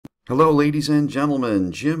Hello, ladies and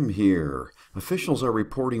gentlemen. Jim here. Officials are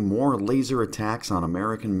reporting more laser attacks on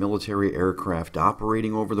American military aircraft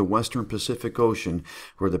operating over the western Pacific Ocean,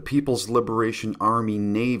 where the People's Liberation Army,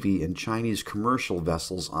 Navy, and Chinese commercial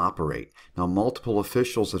vessels operate. Now, multiple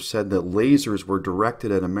officials have said that lasers were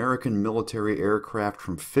directed at American military aircraft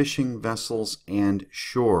from fishing vessels and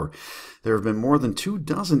shore. There have been more than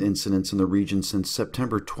 24 incidents in the region since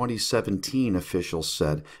September 2017, officials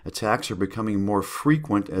said. Attacks are becoming more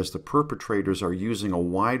frequent as the perpetrators are using a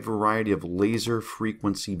wide variety of laser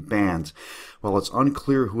frequency bands. While it's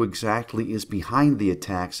unclear who exactly is behind the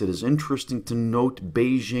attacks, it is interesting to note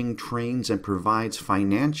Beijing trains and provides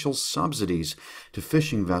financial subsidies to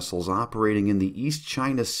fishing vessels operating in the East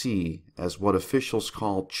China Sea as what officials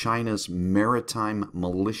call China's Maritime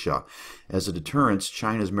Militia. As a deterrence,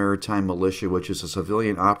 China's Maritime Militia, which is a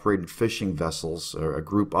civilian-operated fishing vessels, or a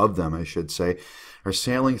group of them, I should say, are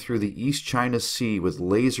sailing through the East China Sea with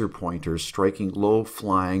laser pointers striking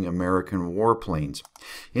low-flying American warplanes.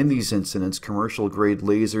 In these incidents, commercial-grade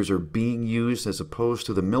lasers are being used as opposed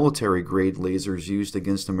to the military-grade lasers used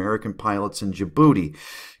against American pilots in Djibouti.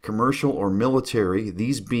 Commercial or military,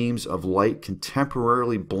 these beams of light can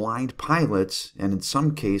temporarily blind pilots and in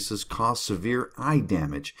some cases cause severe eye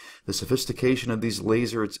damage. The sophistication of these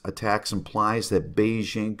laser attacks implies that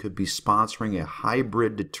Beijing could be sponsoring a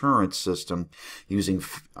hybrid deterrence system using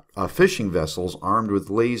fishing vessels armed with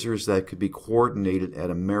lasers that could be coordinated at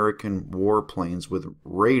American warplanes with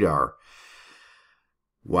radar.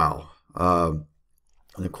 Wow.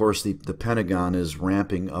 And of course, the Pentagon is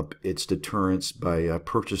ramping up its deterrence by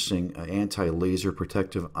purchasing anti-laser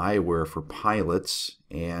protective eyewear for pilots.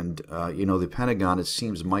 And, the Pentagon, it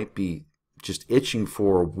seems, might be just itching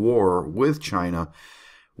for a war with China.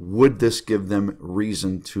 Would this give them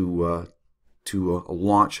reason to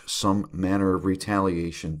launch some manner of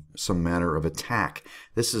retaliation, some manner of attack?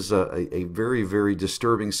 This is a very, very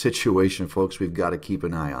disturbing situation, folks, we've got to keep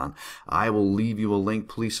an eye on. I will leave you a link.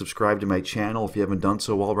 Please subscribe to my channel if you haven't done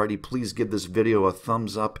so already. Please give this video a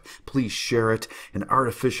thumbs up. Please share it. And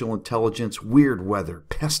artificial intelligence, weird weather,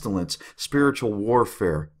 pestilence, spiritual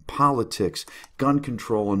warfare, politics, gun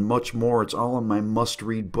control, and much more. It's all in my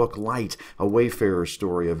must-read book, Light, a Wayfarers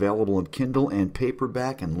story, available in Kindle and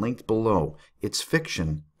paperback and linked below. It's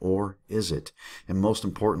fiction, or is it? And most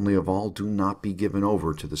importantly of all, do not be given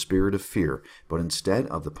over to the spirit of fear, but instead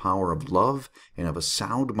of the power of love and of a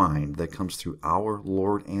sound mind that comes through our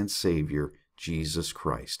Lord and Savior, Jesus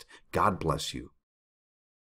Christ. God bless you.